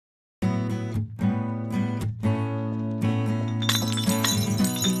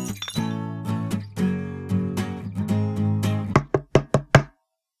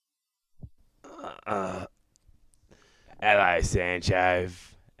Hi, Sancho.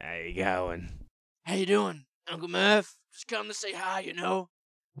 How you going? How you doing, Uncle Merv? Just come to say hi, you know.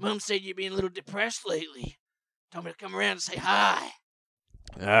 Mum said you've been a little depressed lately. Told me to come around and say hi.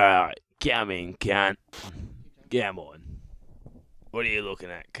 Alright, come in, cunt. Come on. What are you looking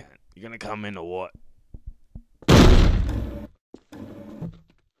at, cunt? You gonna come in or what?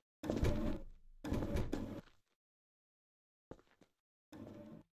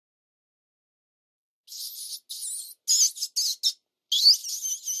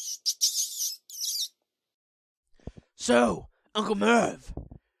 So, Uncle Merv,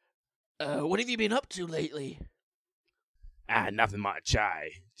 what have you been up to lately? Nothing much,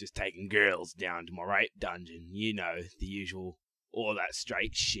 Just taking girls down to my rape dungeon. You know, the usual, all that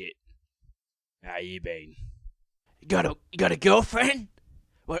straight shit. How you been? You got a girlfriend?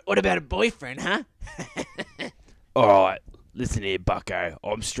 What about a boyfriend, huh? Alright, listen here, bucko.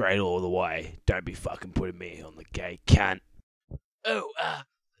 I'm straight all the way. Don't be fucking putting me on the gay cunt. Oh,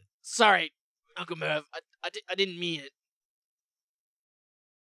 sorry, Uncle Merv. I didn't mean it.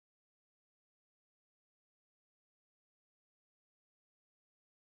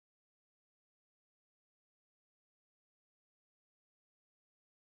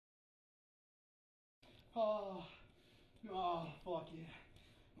 Oh, fuck yeah.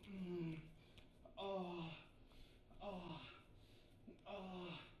 Oh,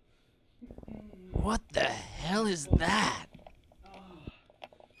 What the hell is that?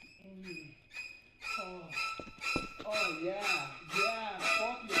 oh yeah,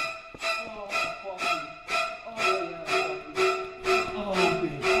 fuck yeah. Oh, fuck yeah. Oh, yeah, fuck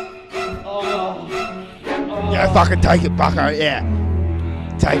yeah. Oh, Yeah, fucking take it, bucko, yeah.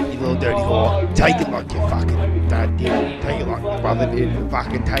 Take it, you little dirty whore. Take it like you fucking dad did. Take it like my brother did.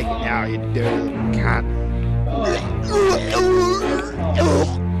 Fucking take it now, you dirty little cunt.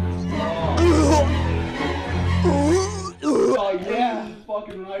 oh yeah,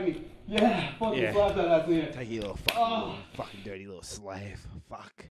 fucking ride me. Yeah, fucking slap that ass in it. Take it, you little fucking dirty little slave. Fuck.